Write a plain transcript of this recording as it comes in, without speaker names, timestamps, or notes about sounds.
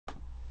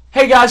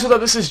Hey guys, what's up?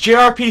 This is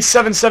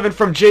JRP77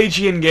 from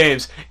JGN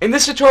Games. In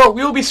this tutorial,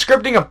 we will be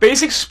scripting a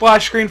basic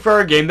splash screen for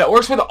our game that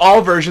works with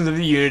all versions of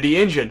the Unity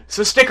engine,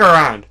 so stick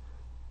around.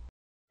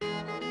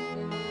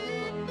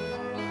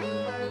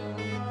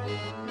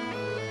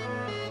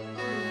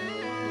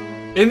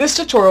 In this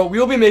tutorial, we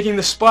will be making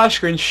the splash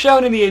screen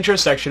shown in the intro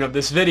section of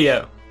this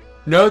video.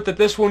 Note that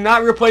this will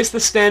not replace the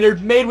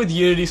standard made with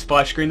Unity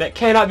splash screen that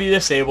cannot be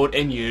disabled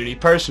in Unity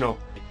Personal.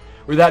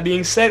 With that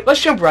being said,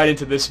 let's jump right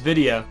into this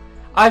video.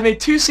 I've made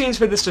two scenes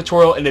for this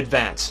tutorial in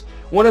advance.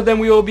 One of them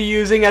we will be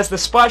using as the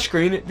splash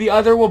screen, the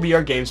other will be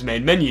our game's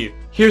main menu.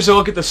 Here's a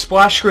look at the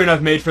splash screen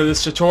I've made for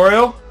this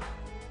tutorial,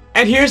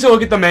 and here's a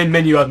look at the main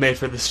menu I've made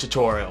for this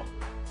tutorial.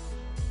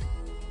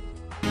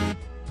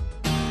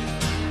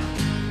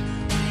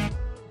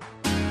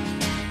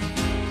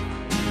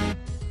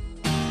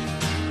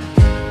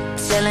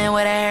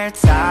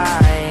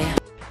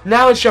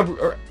 Now let's jump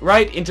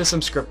right into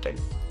some scripting.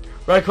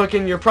 Right click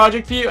in your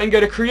project view and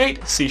go to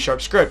Create C#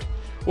 Script.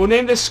 We'll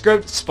name this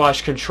script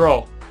Splash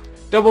Control.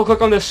 Double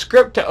click on the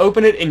script to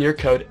open it in your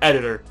code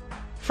editor.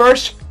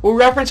 First, we'll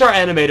reference our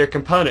animator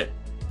component.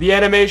 The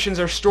animations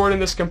are stored in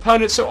this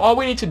component, so all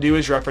we need to do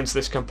is reference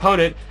this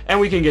component and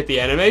we can get the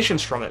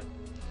animations from it.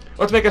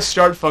 Let's make a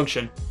start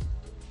function.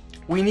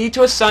 We need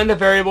to assign the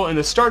variable in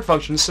the start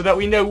function so that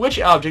we know which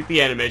object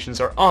the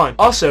animations are on.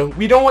 Also,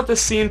 we don't want the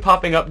scene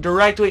popping up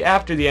directly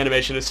after the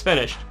animation is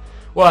finished.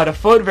 We'll add a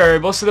float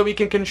variable so that we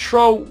can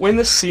control when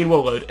the scene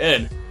will load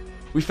in.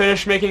 We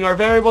finished making our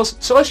variables,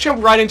 so let's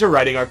jump right into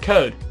writing our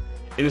code.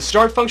 In the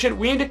start function,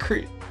 we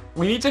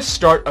need to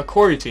start a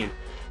coroutine.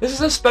 This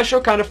is a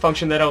special kind of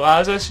function that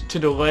allows us to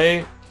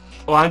delay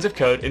lines of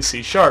code in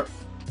C#.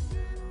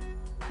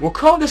 We'll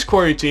call this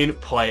coroutine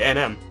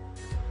play_nm.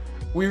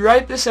 We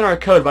write this in our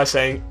code by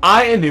saying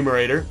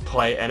I_enumerator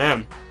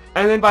play_nm,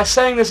 and then by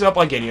setting this up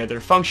like any other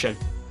function.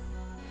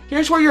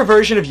 Here's where your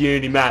version of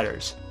Unity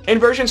matters. In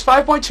versions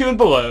 5.2 and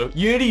below,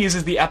 Unity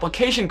uses the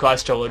application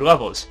class to load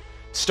levels.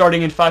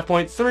 Starting in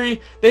 5.3,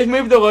 they've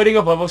moved the loading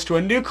of levels to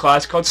a new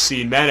class called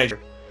Scene Manager.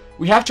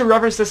 We have to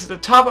reference this at the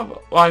top of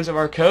lines of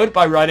our code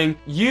by writing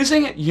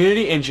using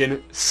Unity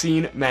Engine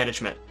Scene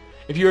Management.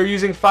 If you are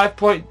using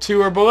 5.2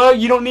 or below,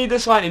 you don't need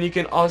this line, and you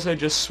can also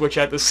just switch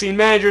out the Scene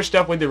Manager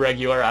stuff with the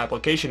regular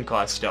application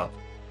class stuff.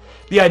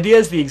 The idea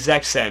is the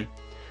exact same.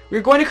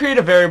 We're going to create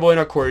a variable in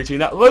our coroutine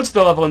that loads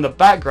the level in the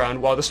background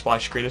while the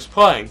splash screen is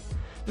playing.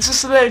 This is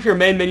so that if your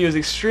main menu is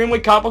extremely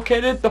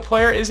complicated, the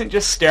player isn't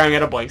just staring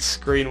at a blank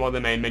screen while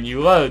the main menu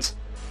loads.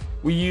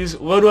 We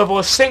use load level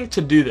async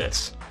to do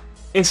this.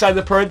 Inside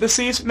the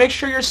parentheses, make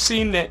sure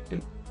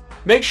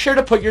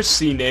to put your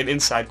scene name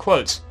inside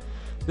quotes.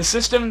 The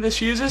system this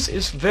uses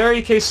is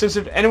very case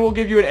sensitive and it will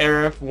give you an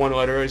error if one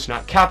letter is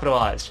not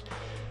capitalized.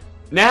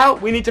 Now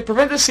we need to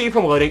prevent the scene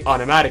from loading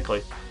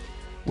automatically.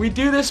 We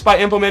do this by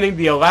implementing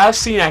the allow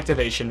scene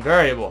activation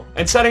variable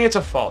and setting it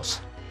to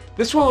false.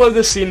 This will load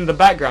the scene in the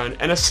background,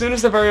 and as soon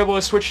as the variable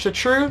is switched to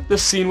true, the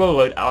scene will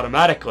load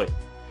automatically.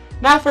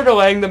 Now for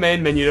delaying the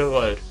main menu to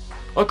load.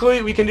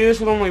 Luckily, we can do this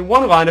with only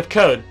one line of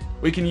code.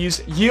 We can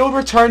use yield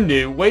return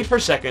new wait for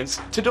seconds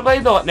to delay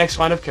the next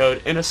line of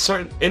code in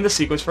the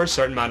sequence for a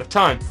certain amount of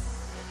time.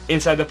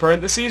 Inside the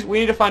parentheses, we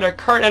need to find our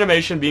current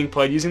animation being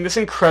played using this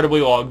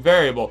incredibly long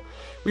variable.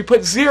 We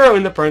put 0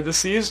 in the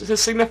parentheses to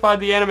signify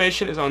the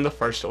animation is on the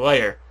first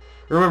layer.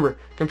 Remember,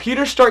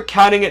 computers start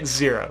counting at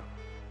 0.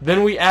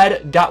 Then we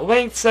add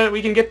 .length so that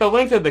we can get the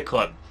length of the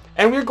clip.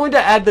 And we're going to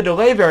add the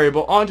delay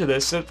variable onto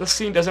this so that the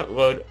scene doesn't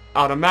load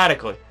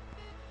automatically.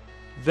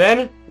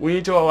 Then we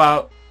need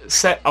to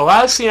set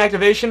allow scene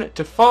activation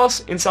to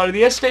false inside of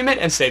the if statement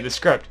and save the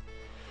script.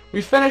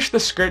 We finished the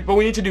script, but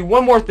we need to do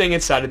one more thing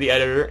inside of the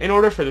editor in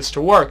order for this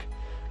to work.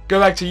 Go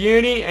back to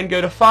Unity and go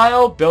to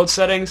File, Build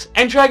Settings,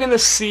 and drag in the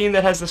scene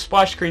that has the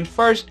splash screen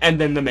first and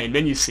then the main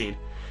menu scene.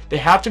 They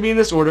have to be in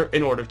this order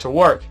in order to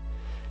work.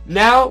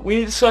 Now, we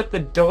need to select the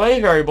delay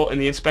variable in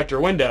the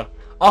inspector window.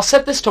 I'll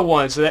set this to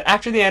 1 so that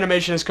after the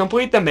animation is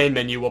complete, the main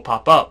menu will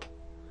pop up.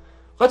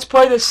 Let's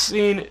play this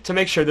scene to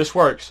make sure this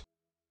works.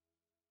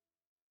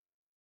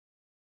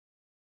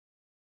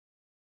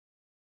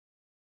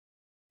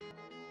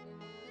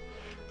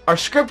 Our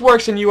script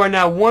works and you are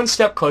now one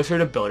step closer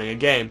to building a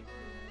game.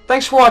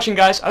 Thanks for watching,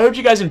 guys. I hope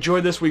you guys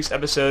enjoyed this week's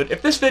episode.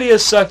 If this video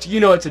sucked, you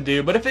know what to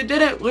do, but if it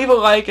didn't, leave a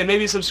like and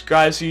maybe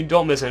subscribe so you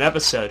don't miss an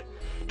episode.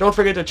 Don't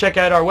forget to check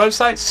out our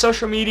website,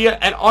 social media,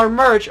 and our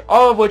merch,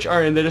 all of which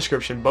are in the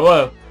description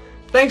below.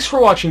 Thanks for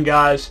watching,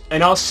 guys,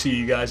 and I'll see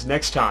you guys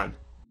next time.